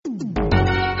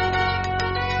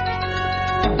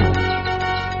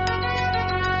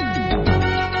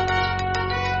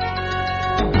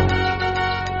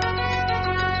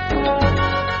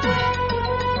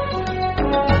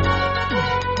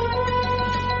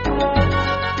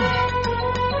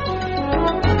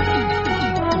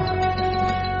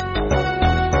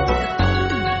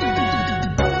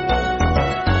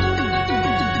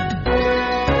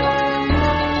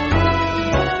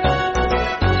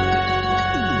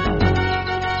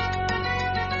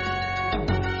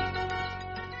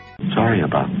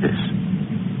about this.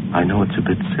 I know it's a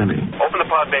bit silly. Open the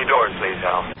pod bay doors, please,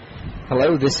 Hal.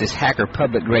 Hello, this is Hacker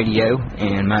Public Radio,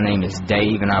 and my name is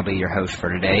Dave, and I'll be your host for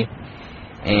today.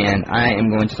 And I am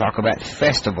going to talk about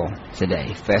Festival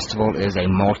today. Festival is a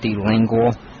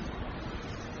multilingual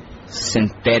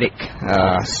synthetic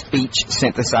speech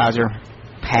synthesizer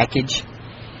package.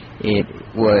 It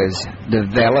was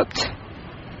developed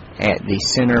at the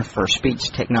Center for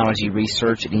Speech Technology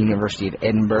Research at the University of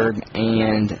Edinburgh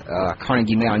and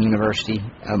Carnegie Mellon University,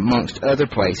 amongst other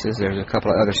places. There's a couple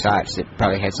of other sites that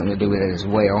probably had something to do with it as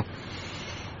well.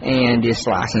 And it's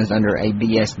licensed under a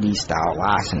BSD-style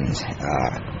license.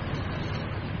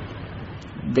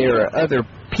 There are other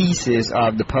pieces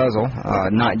of the puzzle,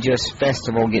 not just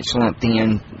Festival gets lumped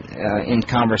in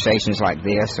conversations like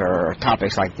this or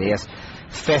topics like this.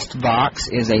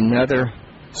 FestVox is another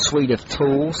suite of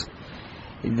tools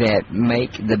that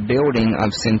make the building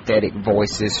of synthetic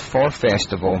voices for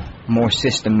Festival more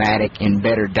systematic and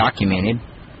better documented.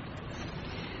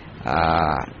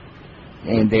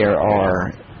 And there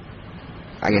are,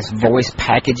 I guess, voice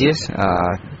packages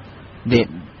that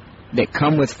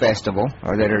come with Festival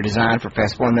or that are designed for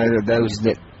Festival, and there are those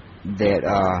that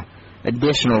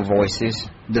additional voices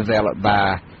developed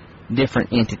by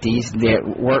different entities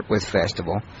that work with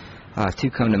Festival. Two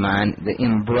come to mind, the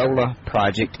Umbrella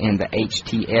project and the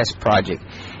HTS project,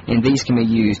 and these can be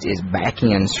used as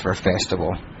backends for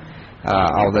Festival,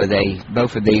 although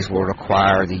both of these will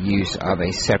require the use of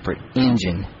a separate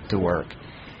engine to work.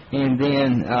 And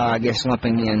then I guess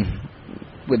lumping in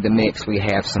with the mix, we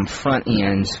have some front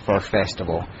ends for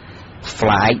Festival.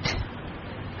 Flight,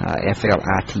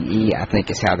 F-L-I-T-E, I think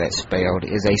is how that's spelled,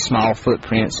 is a small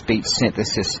footprint speech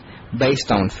synthesis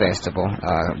based on Festival,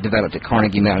 developed at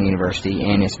Carnegie Mellon University,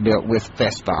 and it's built with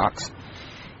FestVox.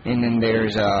 And then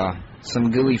there's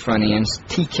some GUI front ends.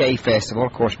 TK Festival,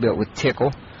 of course, built with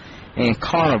Tickle. And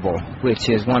Carnival, which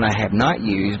is one I have not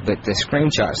used, but the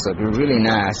screenshots look really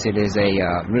nice. It is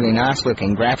a really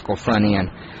nice-looking graphical front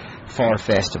end for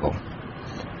Festival.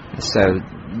 So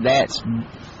that's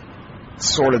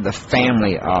sort of the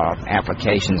family of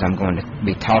applications I'm going to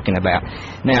be talking about.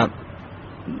 Now,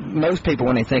 most people,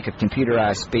 when they think of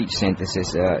computerized speech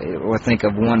synthesis, will think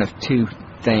of one of two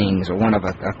things, or one of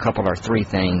a couple or three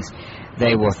things.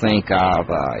 They will think of,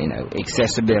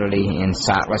 accessibility in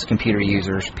sightless computer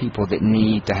users, people that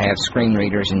need to have screen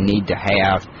readers and need to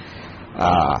have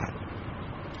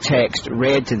text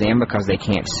read to them because they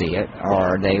can't see it,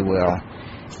 or they will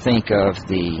think of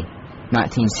the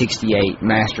 1968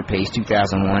 masterpiece,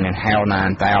 2001, and HAL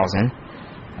 9000,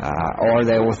 or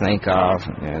they will think of,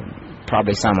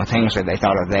 probably simultaneously they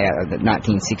thought of that, the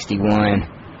 1961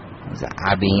 was it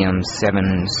IBM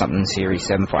 7-something series,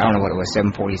 740, I don't know what it was,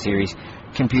 740 series,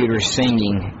 computer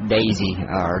singing Daisy,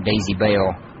 or Daisy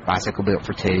Bell, Bicycle Built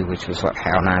for Two, which was what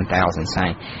HAL 9000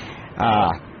 sang.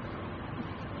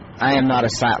 I am not a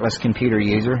sightless computer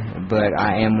user, but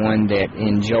I am one that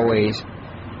enjoys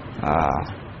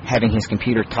having his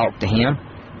computer talk to him.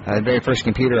 The very first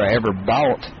computer I ever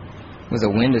bought was a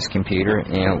Windows computer,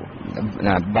 and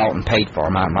I bought and paid for.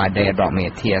 My dad bought me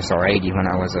a TSR-80 when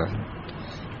I was a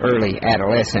early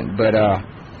adolescent, but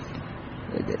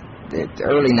the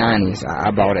early 90s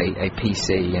I bought a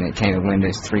PC, and it came with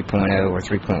Windows 3.0 or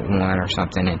 3.1 or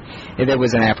something, and there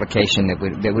was an application that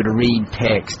would read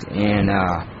text, and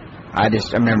I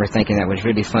remember thinking that was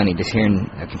really funny, just hearing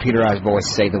a computerized voice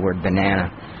say the word banana.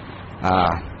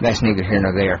 That's neither here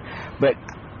nor there, but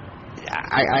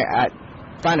I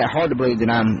find it hard to believe that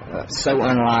I'm so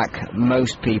unlike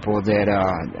most people that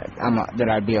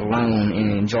I'd be alone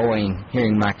in enjoying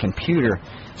hearing my computer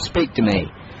speak to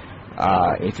me.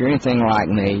 If you're anything like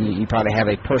me, you probably have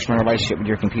a personal relationship with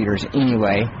your computers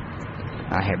anyway.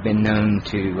 I have been known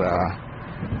to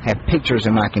have pictures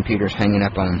of my computers hanging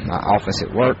up on my office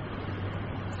at work,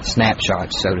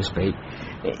 snapshots, so to speak.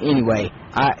 Anyway,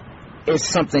 it's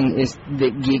something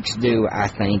that geeks do, I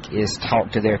think, is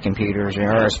talk to their computers,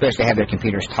 or especially have their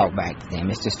computers talk back to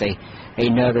them. It's just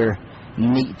another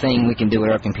neat thing we can do with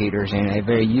our computers, and a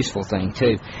very useful thing,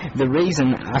 too. The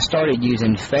reason I started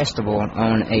using Festival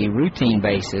on a routine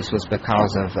basis was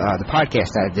because of the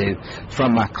podcast I do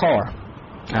from my car.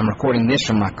 I'm recording this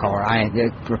from my car.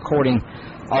 Recording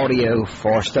audio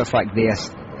for stuff like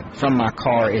this from my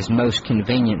car is most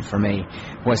convenient for me.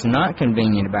 What's not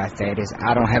convenient about that is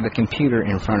I don't have a computer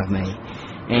in front of me,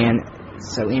 and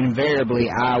so invariably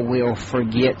I will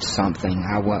forget something.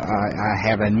 I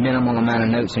have a minimal amount of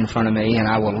notes in front of me, and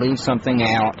I will leave something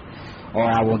out, or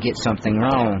I will get something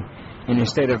wrong. And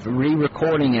instead of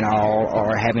re-recording it all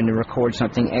or having to record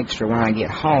something extra when I get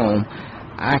home,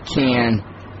 I can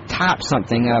type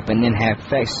something up and then have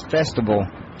Festival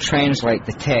translate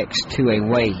the text to a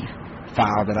WAV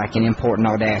file that I can import in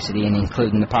Audacity and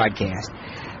include in the podcast.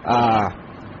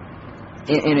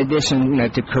 In addition,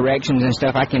 to corrections and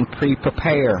stuff, I can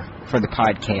pre-prepare for the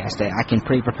podcast. I can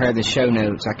pre-prepare the show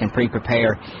notes. I can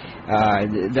pre-prepare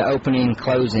the opening,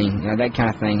 closing, that kind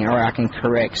of thing. Or I can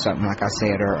correct something, like I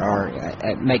said, or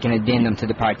make an addendum to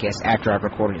the podcast after I've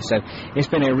recorded it. So it's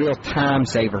been a real time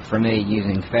saver for me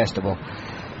using Festival.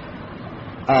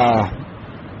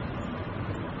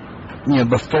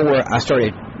 Before I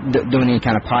started doing any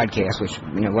kind of podcast, which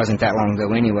wasn't that long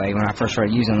ago anyway. When I first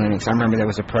started using Linux, I remember there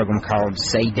was a program called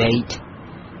Say Date,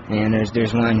 and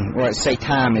there's one. Well, Say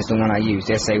Time is the one I used,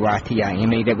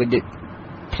 SAYTIME. That would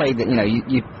play the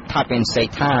you type in Say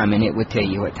Time and it would tell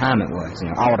you what time it was,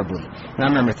 audibly. And I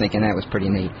remember thinking that was pretty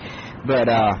neat. But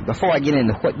before I get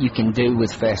into what you can do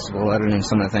with Festival, other than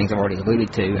some of the things I've already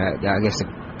alluded to, I guess the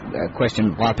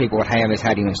question a lot of people would have is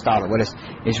how do you install it? Well,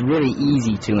 it's really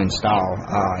easy to install.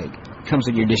 It comes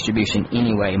with your distribution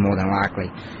anyway, more than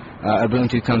likely.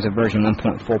 Ubuntu comes with version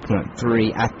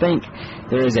 1.4.3. I think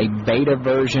there is a beta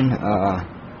version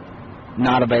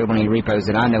not available in any repos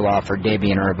that I know of for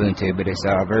Debian or Ubuntu, but it's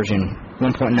version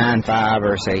 1.95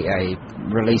 or say a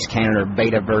release candidate or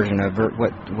beta version of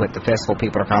what the Festival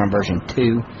people are calling version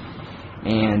 2.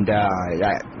 And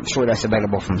I'm sure that's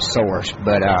available from source,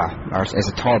 but or as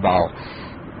a tarball.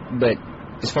 But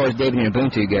as far as Debian and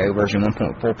Ubuntu go, version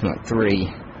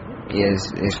 1.4.3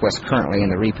 is what's currently in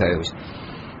the repos.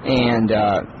 And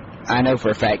I know for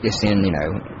a fact it's in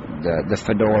the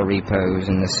Fedora repos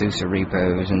and the SUSE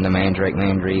repos and the Mandrake,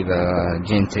 Mandriva,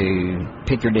 Gentoo.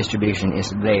 Pick your distribution, it's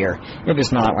there. If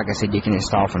it's not, like I said, you can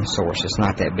install from source. It's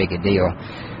not that big a deal.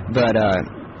 But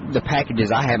the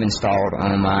packages I have installed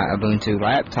on my Ubuntu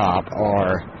laptop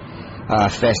are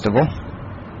Festival,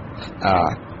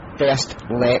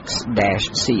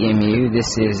 FestLex-CMU.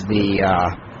 This is the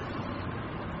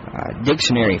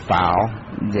dictionary file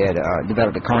that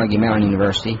developed at Carnegie Mellon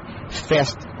University.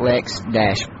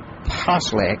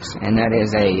 FestLex-Poslex, and that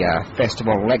is a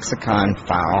Festival lexicon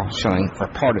file showing for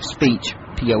part of speech,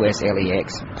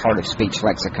 POSLEX, part of speech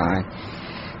lexicon.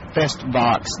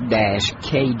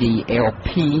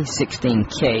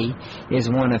 FestVox-KDLP16K is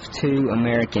one of two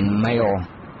American mail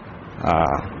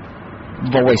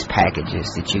voice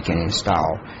packages that you can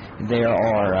install. There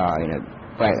are,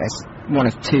 that's one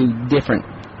of two different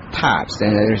types,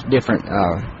 and there's different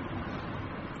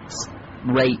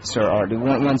rates, or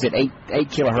one's at 8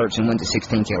 kilohertz and one's at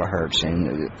 16 kilohertz,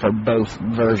 and for both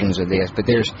versions of this. But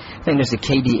I think there's the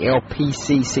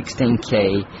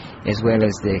KDLPC16K as well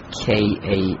as the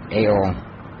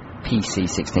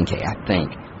KALPC16K, I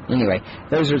think. Anyway,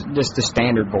 those are just the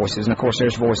standard voices, and of course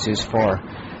there's voices for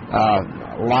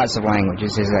lots of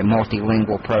languages. It's a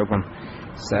multilingual program,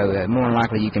 so more than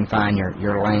likely you can find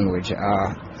your language.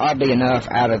 Oddly enough,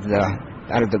 out of the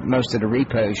most of the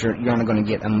repos, you're only going to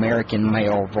get American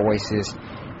male voices,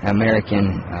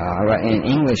 American and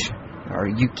English or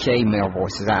UK male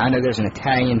voices. I know there's an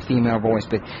Italian female voice,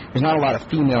 but there's not a lot of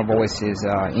female voices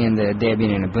in the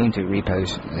Debian and Ubuntu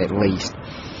repos, at least.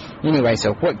 Anyway,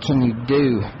 so what can you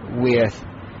do with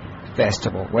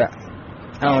Festival? Well,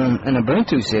 on an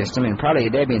Ubuntu system and probably a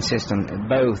Debian system,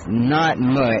 both, not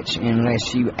much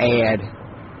unless you add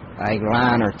a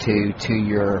line or two to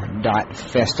your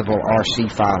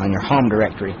 .festivalrc file in your home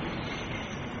directory.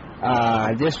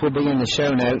 This will be in the show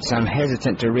notes. I'm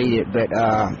hesitant to read it, but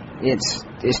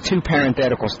it's two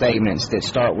parenthetical statements that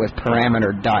start with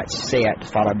parameter.set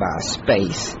followed by a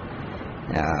space.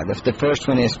 The first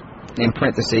one is in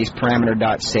parentheses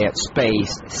parameter.set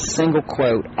space single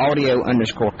quote audio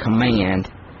underscore command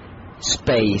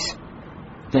space,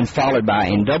 then followed by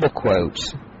in double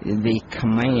quotes the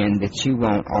command that you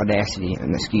want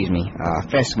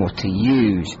Festival to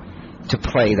use to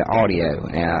play the audio.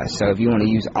 So if you want to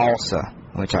use ALSA,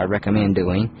 which I recommend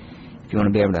doing, if you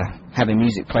want to be able to have a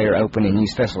music player open and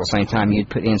use Festival at the same time, you'd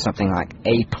put in something like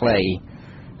a play,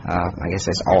 I guess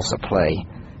that's ALSA play,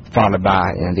 followed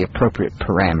by the appropriate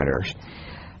parameters.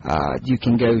 You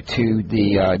can go to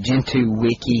the Gentoo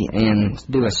wiki and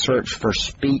do a search for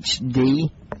speech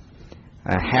D,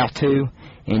 how to,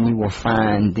 and you will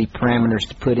find the parameters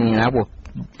to put in. I will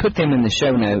put them in the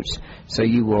show notes so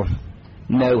you will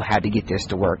know how to get this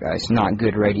to work. It's not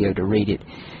good radio to read it.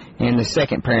 And the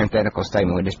second parenthetical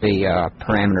statement would just be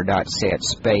parameter.set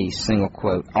space single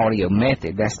quote audio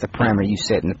method. That's the parameter you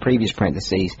set in the previous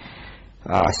parentheses,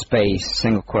 space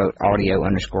single quote audio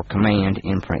underscore command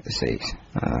in parentheses.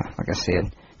 Like I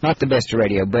said, not the best of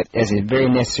radio, but as is very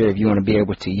necessary if you want to be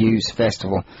able to use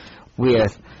Festival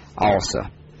with ALSA.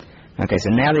 Okay, so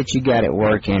now that you got it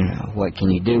working, what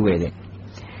can you do with it?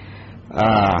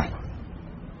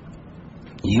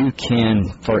 you can,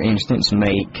 for instance,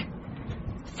 make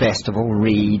Festival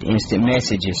read instant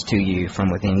messages to you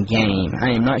from within game.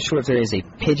 I am not sure if there is a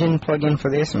Pigeon plugin for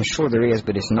this. I'm sure there is,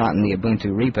 but it's not in the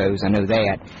Ubuntu repos. I know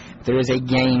that. There is a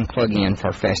game plugin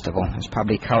for Festival. It's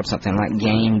probably called something like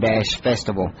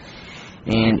Game-Festival.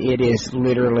 And it is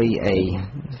literally a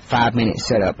 5-minute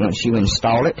setup. Once you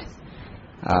install it,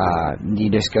 you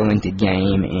just go into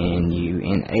Game and you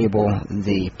enable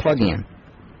the plugin.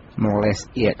 More or less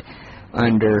it.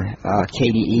 Under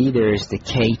KDE, there's the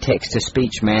K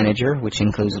Text-to-Speech Manager, which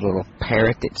includes a little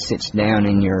parrot that sits down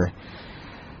in your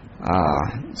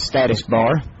status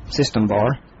bar, system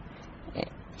bar,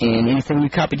 and anything you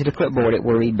copy to the clipboard, it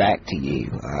will read back to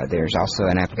you. There's also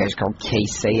an application called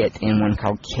K-Say-It and one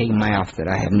called K-Mouth that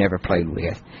I have never played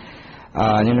with.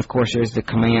 And then, of course, there's the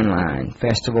command line.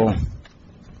 Festival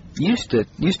used to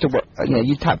work.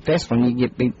 You type Festival and you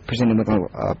be presented with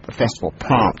a Festival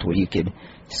prompt where you could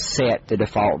set the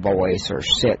default voice or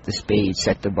set the speed,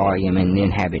 set the volume, and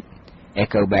then have it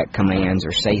echo back commands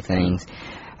or say things.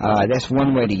 That's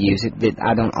one way to use it that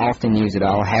I don't often use at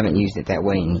all. I haven't used it that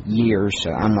way in years,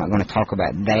 so I'm not going to talk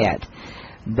about that.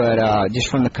 But just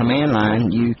from the command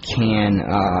line, you can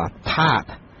pipe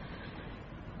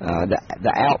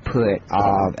the output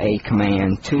of a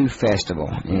command to Festival.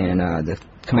 And the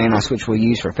command line switch we'll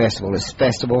use for Festival is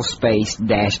Festival space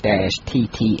dash dash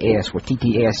TTS, where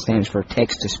TTS stands for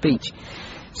text to speech.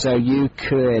 So you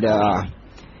could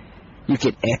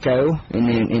echo and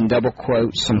then in double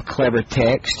quotes some clever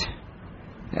text,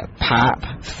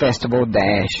 pipe Festival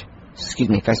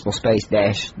space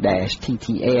dash dash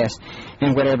TTS,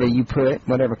 and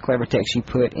whatever clever text you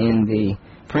put in the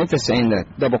parenthesis and the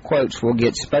double quotes will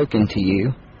get spoken to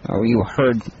you, or you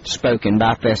heard spoken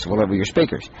by Festival over your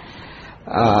speakers.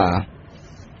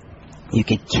 You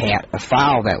could cat a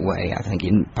file that way. I think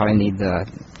you probably need the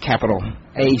capital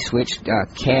A switch,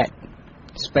 cat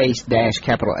space dash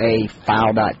capital A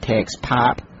file.txt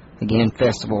pipe, again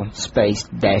Festival space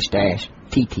dash dash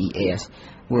TTS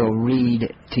will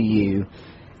read to you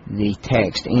the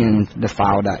text in the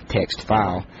file.txt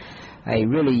file. A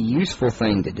really useful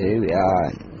thing to do.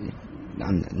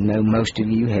 I know most of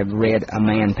you have read a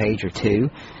man page or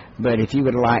two, but if you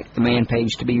would like the man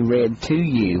page to be read to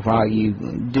you while you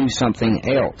do something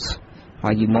else,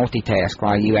 while you multitask,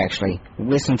 while you actually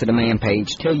listen to the man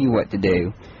page tell you what to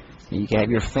do, you can have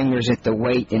your fingers at the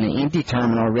weight in an empty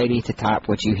terminal ready to type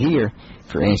what you hear.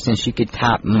 For instance, you could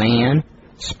type man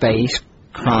space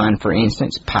cron, for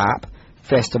instance, pipe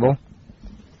Festival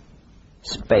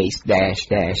space dash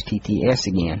dash TTS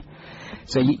again.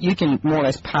 So you can more or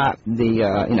less pipe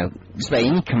the, say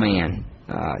any command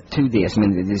to this. I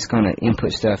mean, it's going to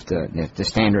input stuff to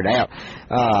standard out.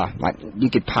 Like you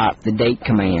could pipe the date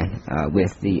command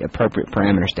with the appropriate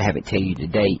parameters to have it tell you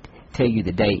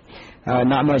the date.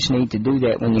 Not much need to do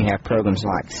that when you have programs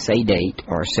like SayDate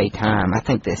or SayTime. I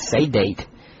think the SayDate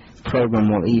program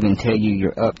will even tell you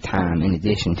your uptime in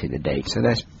addition to the date. So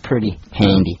that's pretty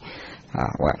handy.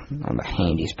 Well, not about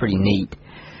handy, it's pretty neat.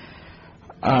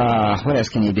 What else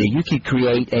can you do? You could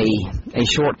create a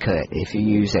shortcut if you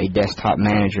use a desktop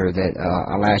manager that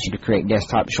allows you to create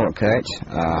desktop shortcuts.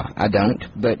 I don't,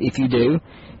 but if you do,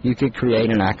 you could create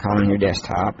an icon on your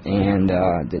desktop and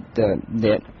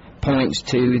that points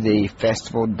to the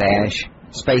Festival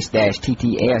space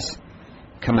TTS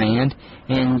command,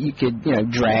 and you could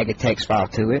drag a text file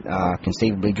to it,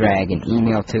 conceivably drag an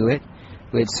email to it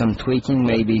with some tweaking,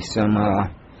 maybe some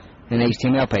an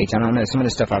HTML page. I don't know, some of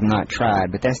the stuff I've not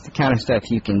tried, but that's the kind of stuff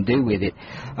you can do with it.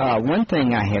 One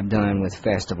thing I have done with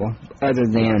Festival, other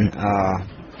than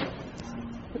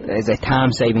as a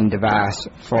time-saving device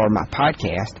for my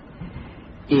podcast,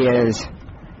 is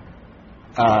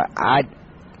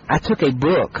I took a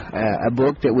book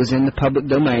that was in the public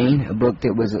domain, a book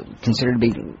that was considered to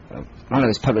be, I don't know if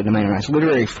it's public domain or not, it's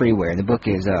literary freeware. The book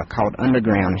is called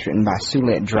Underground. It's written by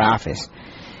Soulette Dreyfus,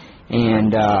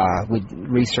 and with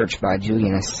research by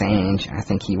Julian Assange. I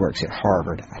think he works at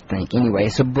Harvard, I think. Anyway,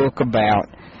 it's a book about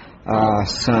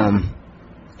some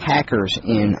hackers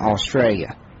in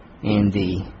Australia in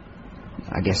the,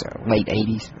 I guess, late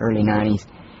 80s, early 90s.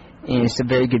 And it's a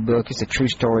very good book. It's a true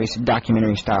story. It's a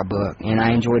documentary-style book, and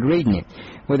I enjoyed reading it.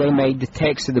 Well, they made the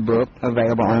text of the book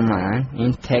available online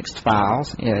in text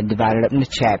files, divided up into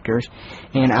chapters,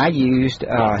 and I used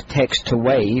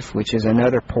text-to-wave, which is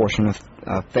another portion of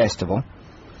Festival,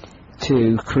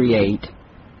 to create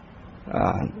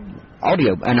an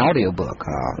audio book,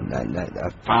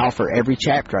 a file for every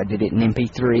chapter. I did it in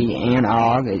MP3 and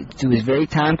OGG. It was very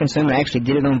time-consuming. I actually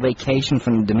did it on vacation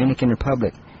from the Dominican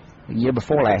Republic. The year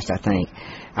before last, I think.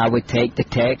 I would take the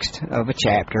text of a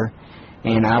chapter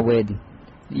and I would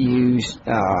use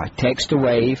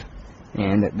text-to-wave,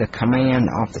 and the command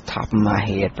off the top of my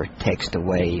head for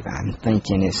text-to-wave, I'm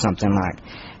thinking is something like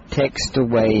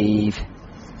text-to-wave.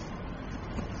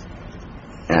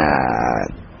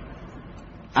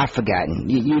 I've forgotten.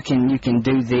 You can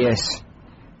do this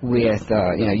with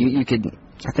you could.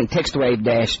 I think text-to-wave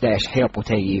dash help will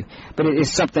tell you, but it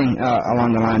is something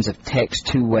along the lines of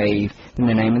text-to-wave, and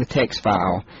the name of the text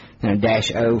file,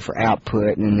 dash O for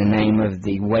output, and the name of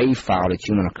the wave file that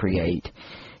you want to create,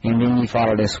 and then you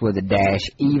follow this with a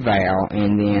dash eval,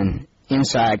 and then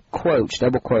inside quotes,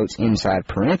 double quotes inside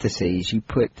parentheses, you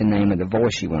put the name of the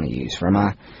voice you want to use. For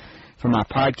my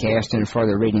podcast and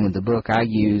further reading of the book, I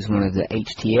use one of the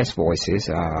HTS voices,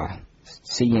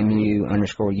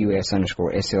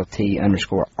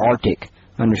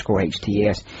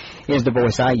 CMU_US_SLT_Arctic_HTS is the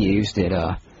voice I used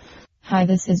at Hi,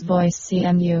 this is voice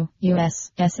CMU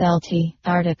US SLT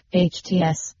Arctic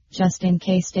HTS. Just in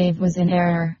case Dave was in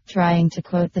error trying to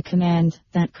quote the command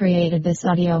that created this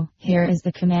audio, here is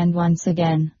the command once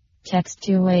again.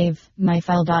 Text-to-wave,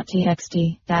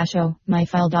 myfile.txt, -o,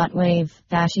 myfile.wave,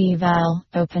 -eval,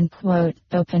 open quote,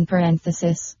 open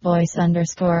parenthesis, voice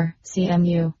 _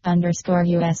 CMU _US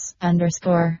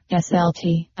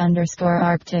 _SLT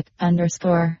 _Arctic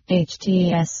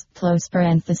 _HTS, close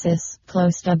parenthesis,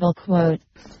 close double quote.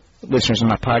 Listeners of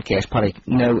my podcast probably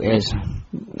know as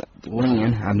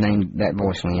Lynn. I've named that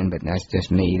voice Lynn, but that's just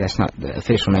me. That's not the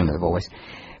official name of the voice.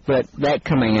 But that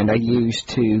command I use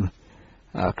to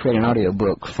create an audio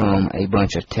book from a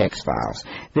bunch of text files.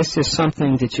 This is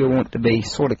something that you'll want to be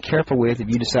sort of careful with if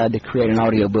you decide to create an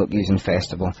audio book using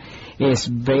Festival. It's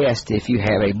best if you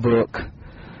have a book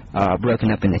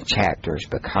broken up into chapters,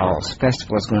 because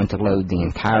Festival is going to load the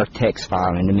entire text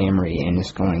file into memory, and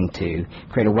it's going to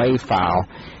create a WAV file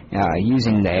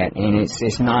using that, and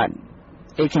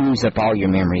it can use up all your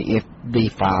memory if the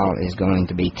file is going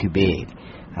to be too big.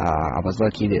 I was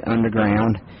lucky that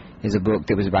Underground is a book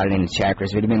that was divided into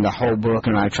chapters. If it had been the whole book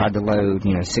and I tried to load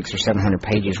 600 or 700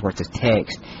 pages worth of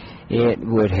text, it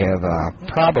would have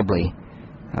probably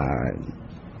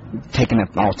taken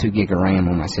up all 2 gig of RAM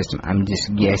on my system. I'm just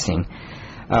guessing.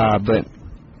 But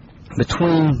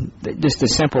between just the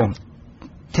simple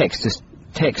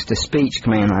text-to-speech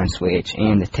command line switch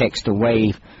and the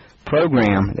text-to-wave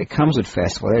program that comes with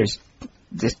Festival, there's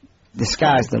just the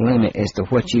sky's the limit as to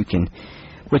what you can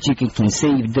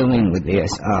conceive doing with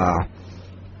this,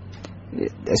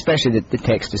 especially the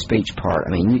text-to-speech part.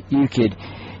 I mean,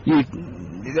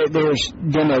 there's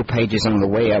demo pages on the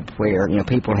web where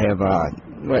people have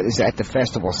is at the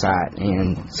Festival site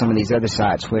and some of these other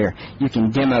sites where you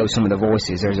can demo some of the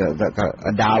voices. There's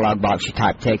a dialog box you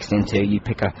type text into. You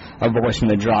pick a voice from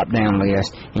the drop-down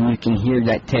list, and you can hear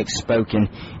that text spoken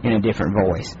in a different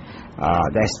voice.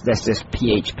 That's just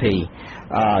PHP.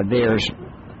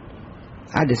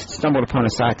 I just stumbled upon a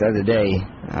site the other day,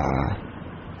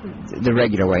 the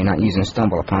regular way, not using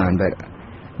stumble upon, but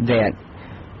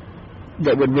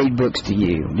that would read books to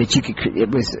you. That you could,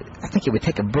 I think it would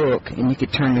take a book and you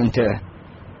could turn it into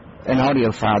an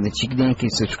audio file that you then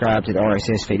could subscribe to the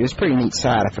RSS feed. It was a pretty neat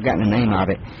site. I've forgotten the name of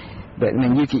it, but I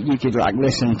mean, you could like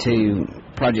listen to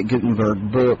Project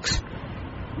Gutenberg books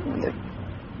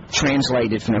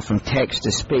translated from text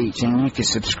to speech, and you could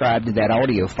subscribe to that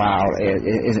audio file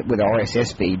with an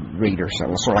RSS feed reader,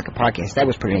 so sort of like a podcast. That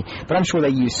was pretty neat. But I'm sure they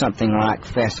used something like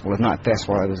Festival. If not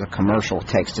Festival, it was a commercial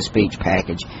text-to-speech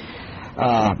package.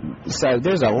 So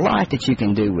there's a lot that you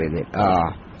can do with it.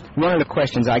 One of the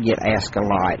questions I get asked a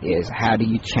lot is, how do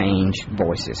you change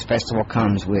voices? Festival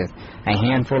comes with a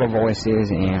handful of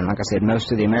voices, and like I said,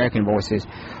 most of the American voices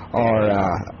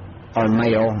are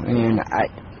male, and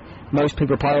most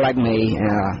people probably like me,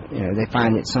 they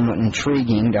find it somewhat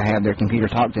intriguing to have their computer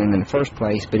talk to them in the first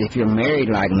place. But if you're married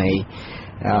like me,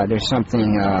 there's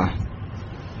something,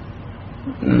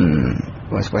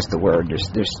 what's the word?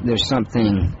 There's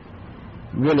something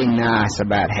really nice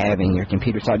about having your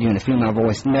computer talk to you in a female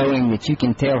voice, knowing that you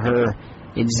can tell her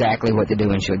exactly what to do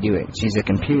and she'll do it. She's a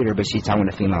computer, but she's talking in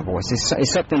a female voice. It's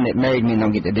something that married men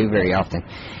don't get to do very often.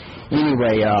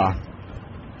 Anyway,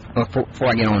 before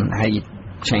I get on how you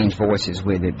change voices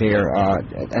with it,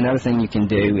 another thing you can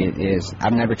do is,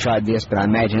 I've never tried this, but I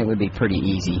imagine it would be pretty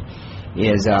easy,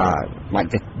 is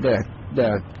like the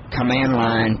command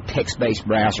line text-based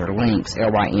browser Lynx,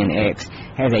 Lynx,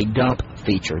 has a dump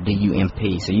feature,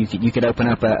 DUMP. So you could open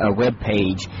up a web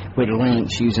page with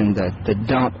Lynx using the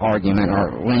dump argument,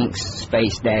 or Lynx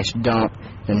 --dump,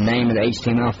 the name of the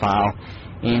HTML file,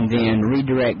 and then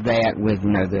redirect that with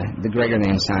the greater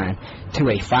than sign to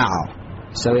a file.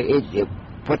 So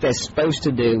what that's supposed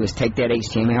to do is take that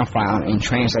HTML file and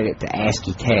translate it to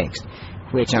ASCII text,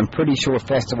 which I'm pretty sure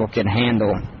Festival can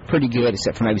handle pretty good,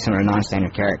 except for maybe some of the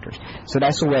non-standard characters. So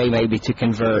that's a way maybe to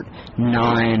convert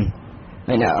a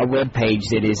web page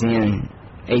that is in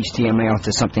HTML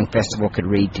to something Festival could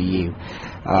read to you.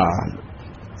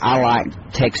 I like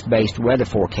text-based weather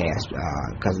forecasts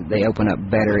because they open up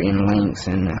better in links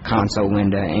and a console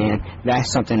window, and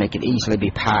that's something that could easily be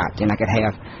piped, and I could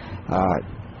have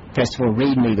Festival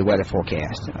read me the weather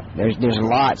forecast. There's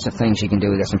lots of things you can do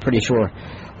with this. I'm pretty sure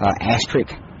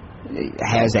Asterisk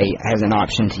has an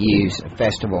option to use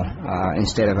Festival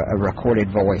instead of a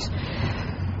recorded voice.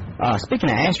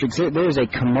 Speaking of Asterisk, there is a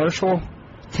commercial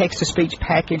text-to-speech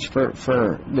package for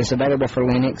that's available for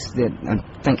Linux that I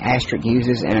think Asterisk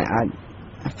uses, and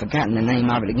I've forgotten the name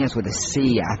of it. It begins with a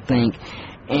C, I think.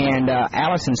 And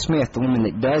Allison Smith, the woman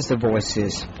that does the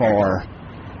voices for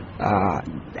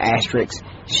Asterisk,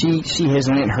 she has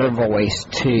lent her voice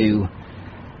to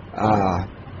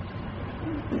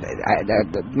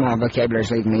my vocabulary is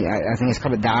leaving me. I think it's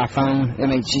called a diaphone. I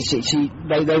mean,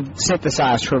 they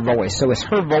synthesized her voice, so it's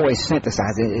her voice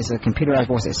synthesized. It's a computerized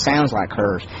voice that sounds like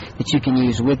hers that you can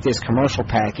use with this commercial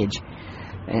package,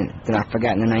 and that I've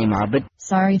forgotten the name of. But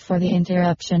sorry for the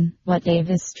interruption. What Dave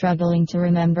is struggling to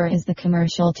remember is the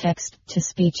commercial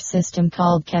text-to-speech system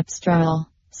called Cepstral.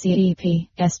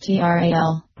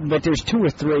 CEPSTRAL. But there's 2 or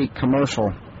 3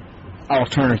 commercial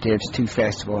alternatives to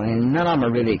Festival, and none of them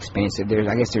are really expensive. There's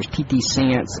TT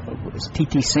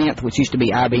Synth, which used to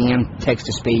be IBM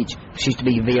text-to-speech, which used to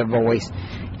be via voice,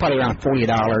 probably around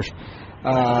 $40.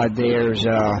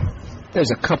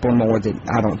 There's a couple more that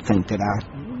I don't think that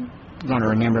I'm going to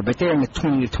remember, but they're in the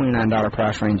 $20 to $29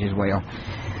 price range as well.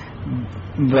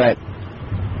 But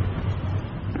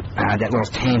that little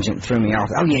tangent threw me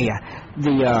off. Oh, yeah.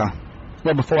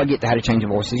 Well, before I get to how to change the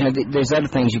voices, there's other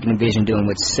things you can envision doing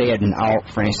with SED and ALT,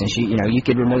 for instance. You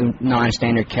could remove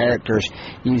non-standard characters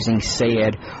using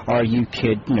SED, or you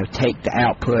could, take the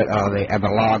output of a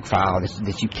log file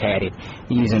that you catted,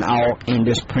 use an ALT and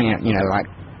just print, like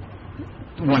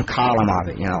one column of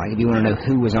it. Like if you want to know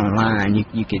who was online,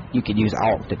 you could use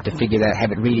ALT to figure that,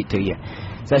 have it read it to you.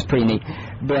 So that's pretty neat.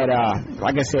 But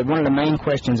like I said, one of the main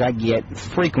questions I get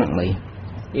frequently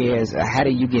is how do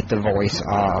you get the voice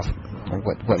of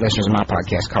what listeners of my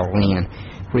podcast call Lynn,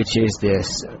 which is the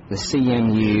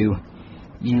CMU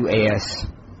US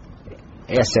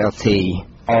SLT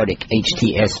Arctic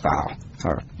HTS file,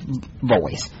 or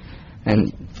voice.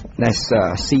 And that's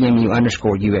CMU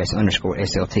 _US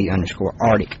 _SLT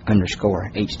Arctic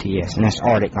HTS. And that's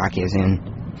Arctic like as in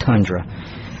tundra.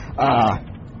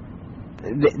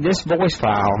 This voice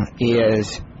file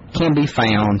can be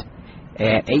found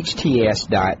at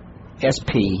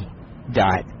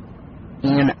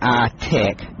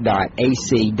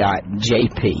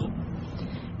hts.sp.nitech.ac.jp.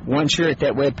 Once you're at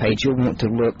that webpage, you'll want to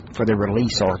look for the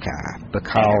release archive,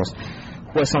 because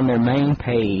what's on their main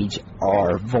page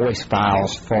are voice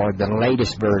files for the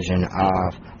latest version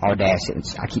of Audacity.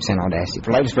 I keep saying Audacity.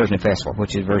 The latest version of Festival,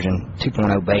 which is version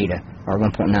 2.0 beta, or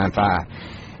 1.95.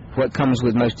 What comes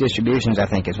with most distributions, I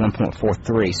think, is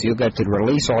 1.43. So you'll go to the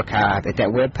release archive at that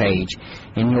webpage,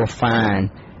 and you'll find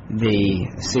the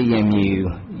CMU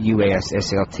US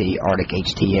SLT Arctic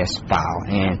HTS file.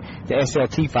 And the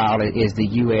SLT file is the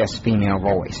US female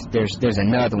voice. There's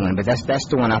another one, but that's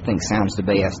the one I think sounds the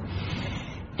best.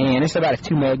 And it's about a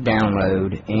 2 meg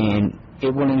download, and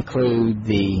it will include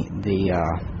the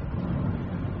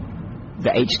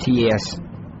HTS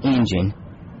engine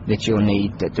that you'll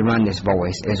need to run this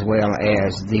voice, as well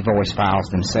as the voice files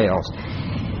themselves.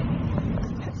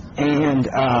 And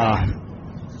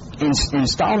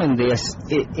installing this,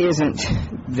 it isn't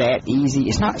that easy.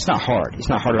 It's not hard. It's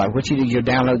not hard. Like what you do, you'll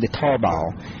download the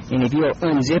tarball, and if you'll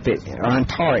unzip it or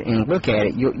untar it and look at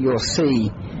it, you'll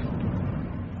see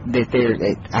that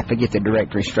I forget the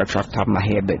directory structure off the top of my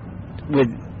head, but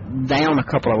with down a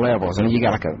couple of levels, I mean, you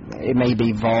got it may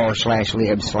be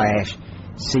var/lib/CMU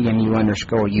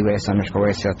 _US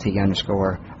 _SLT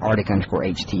Arctic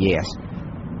HTS.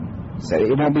 So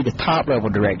it won't be the top level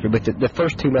directory, but the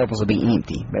first 2 levels will be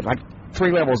empty. But like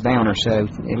 3 levels down or so,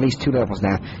 at least 2 levels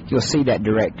down, you'll see that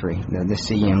directory, the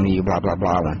CMU blah blah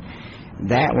blah one.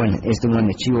 That one is the one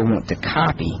that you will want to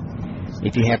copy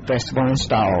if you have Festival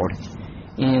installed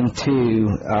into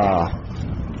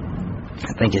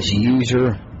I think it's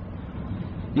user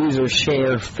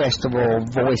share Festival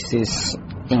voices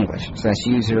English. So that's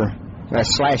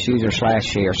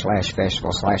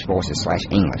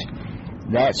 /user/share/festival/voices/English.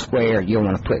 That's where you'll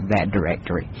want to put that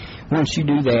directory. Once you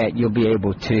do that, you'll be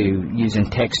able to, using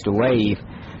text-to-wave,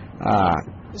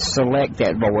 select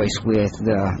that voice with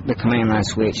the command line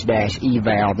switch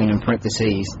 -eval, then in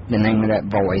parentheses, the name of that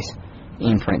voice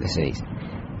in parentheses.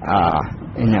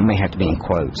 and that may have to be in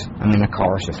quotes. I'm in the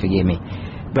car, so forgive me.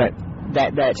 But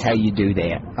that's how you do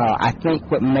that. I think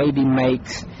what maybe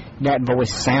makes that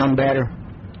voice sound better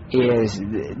is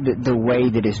the way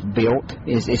that it's built.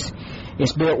 It's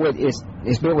built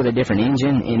with a different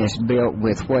engine, and it's built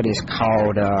with what is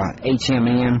called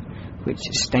HMM, which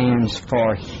stands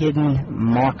for Hidden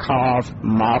Markov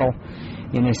Model,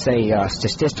 and it's a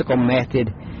statistical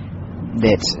method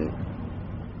that's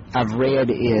I've read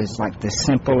is like the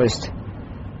simplest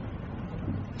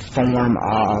form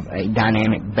of a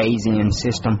dynamic Bayesian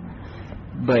system,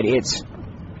 but it's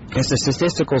a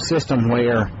statistical system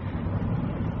where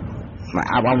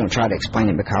I won't try to explain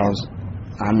it because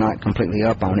I'm not completely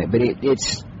up on it, but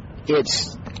it's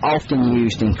often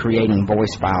used in creating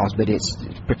voice files, but it's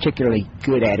particularly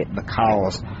good at it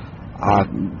because of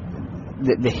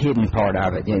the hidden part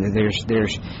of it. You know, there's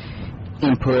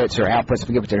inputs or outputs, I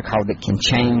forget what they're called, that can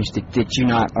change, that you're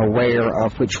not aware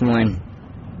of which one.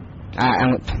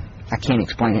 I can't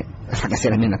explain it. Like I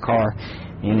said, I'm in the car,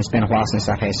 and it's been a while since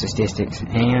I've had statistics,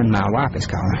 and my wife is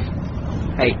calling.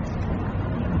 Hey,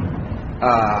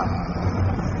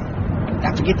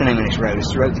 I forget the name of this road.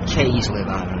 It's the road the K's live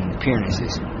on, in the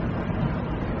Pyrenees.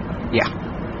 Yeah.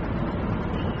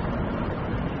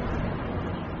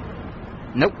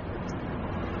 Nope.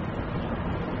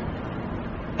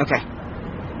 Okay.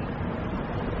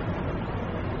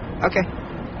 Okay.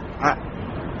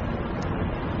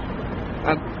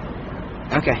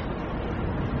 Okay.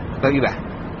 Love you, bye.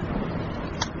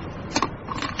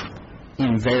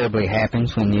 Invariably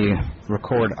happens when you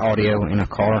record audio in a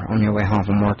car on your way home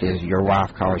from work is your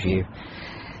wife calls you,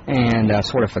 and I've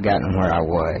sort of forgotten where I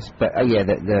was. But yeah,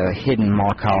 the hidden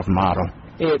Markov model.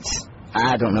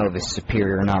 I don't know if it's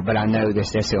superior or not, but I know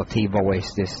this SLT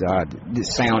voice, this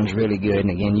sounds really good. And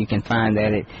again, you can find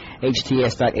that at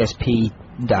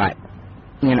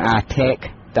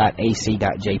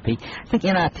hts.sp.nitech.ac.jp. I think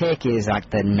NITech is like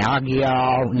the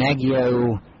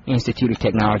Nagio Institute of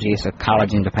Technology. It's a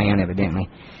college in Japan, evidently.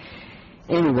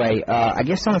 Anyway, I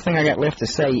guess the only thing I got left to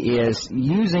say is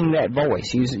using that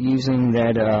voice, using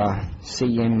that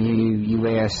CMU,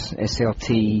 US,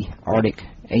 SLT, Arctic,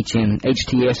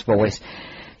 HTS voice,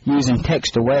 using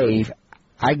text to wave,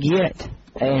 I get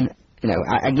I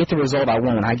get the result I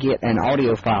want. I get an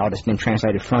audio file that's been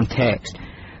translated from text,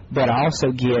 but I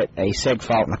also get a seg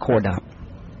fault and a core dump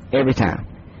every time.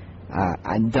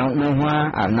 I don't know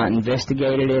why. I've not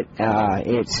investigated it.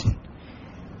 It's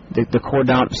the core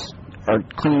dumps are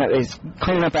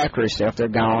cleaning up after itself. They're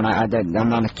gone. I'm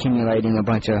not accumulating a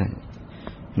bunch of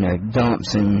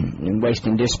dumps and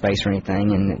wasting disk space or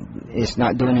anything, and it's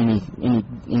not doing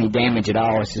any damage at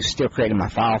all. It's just still creating my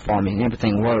file for me, and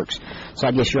everything works. So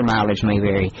I guess your mileage may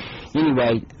vary.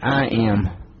 Anyway,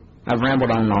 I've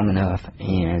rambled on long enough,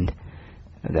 and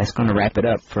that's going to wrap it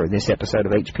up for this episode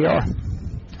of HPR. All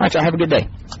right, y'all have a good day.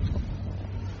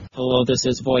 Hello, this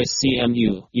is Voice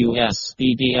CMU, US,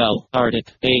 BDL,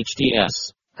 Arctic,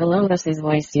 HTS. Hello, this is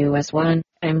Voice US1.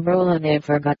 Ambrola they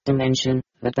forgot to mention,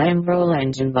 but the Ambrola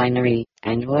engine binary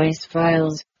and voice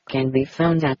files can be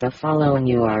found at the following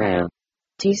URL: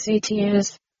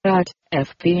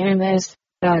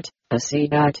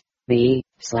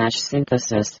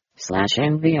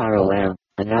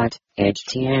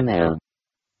 tcts.fpms.ac.b/synthesis/mvrol.html.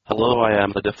 Hello, I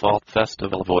am the default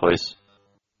festival voice.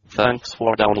 Thanks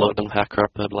for downloading Hacker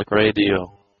Public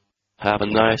Radio. Have a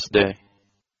nice day.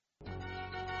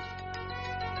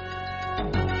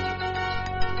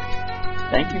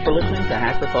 Thank you for listening to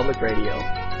Hacker Public Radio.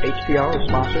 HPR is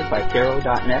sponsored by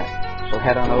Caro.net, so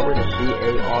head on over to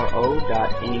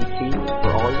caro.net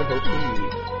for all your hosting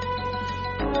needs.